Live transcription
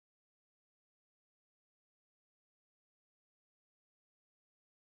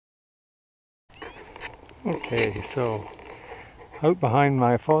Okay, so out behind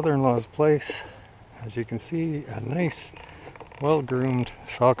my father-in-law's place, as you can see, a nice, well-groomed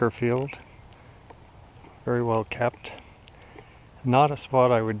soccer field, very well kept. Not a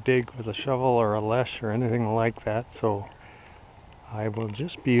spot I would dig with a shovel or a lesh or anything like that, so I will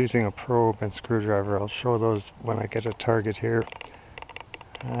just be using a probe and screwdriver. I'll show those when I get a target here.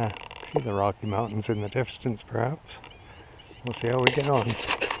 See the Rocky Mountains in the distance perhaps. We'll see how we get on.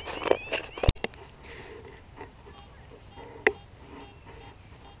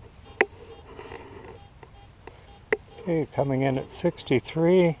 Okay, coming in at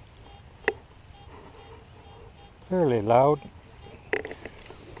 63. Fairly loud.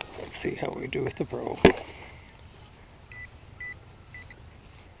 Let's see how we do with the probe.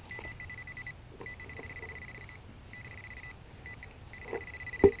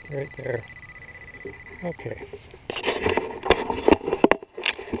 Right there. Okay.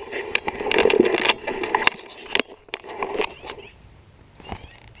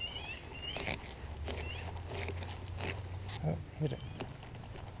 Oh, hit it.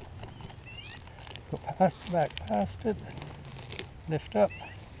 Go back past it, lift up,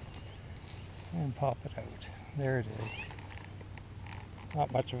 and pop it out. There it is.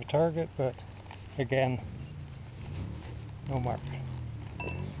 Not much of a target, but again, no mark.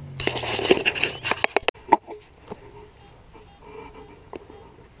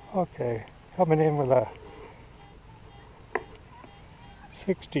 Okay, coming in with a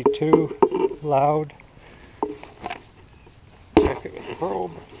 62 loud. Check it with the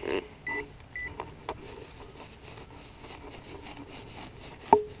probe.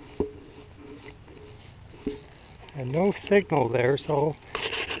 And no signal there, so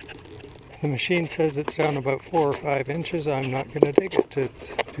the machine says it's down about 4 or 5 inches. I'm not going to dig it. It's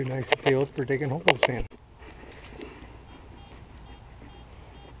too nice a field for digging holes in.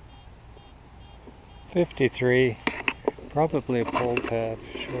 53, probably a pull tab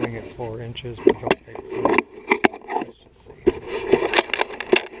showing it 4 inches, but I don't think so. Let's just see.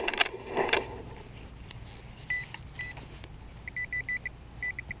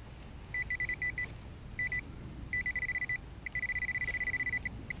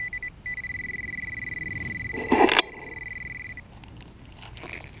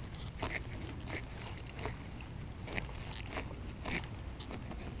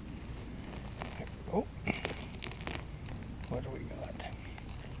 Oh, what do we got?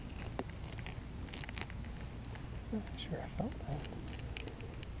 Not sure I felt that.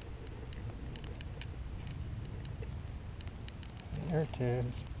 There it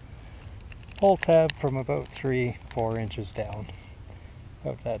is. Pull tab from about 3-4 inches down.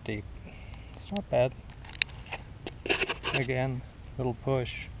 About that deep. It's not bad. Again, little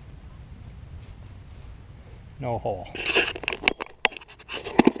push. No hole.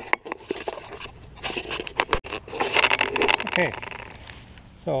 Okay,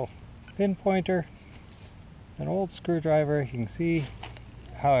 so pin pointer, an old screwdriver. You can see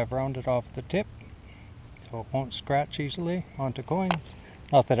how I've rounded off the tip so it won't scratch easily onto coins.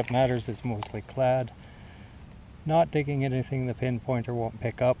 Not that it matters, it's mostly clad. Not digging anything the pin pointer won't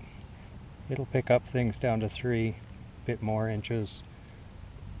pick up. It'll pick up things down to 3 bit more inches.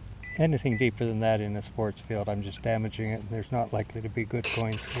 Anything deeper than that in a sports field, I'm just damaging it. There's not likely to be good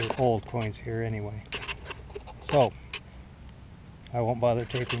coins here, old coins here anyway. So I won't bother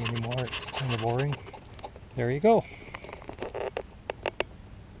taping anymore, it's kind of boring. There you go.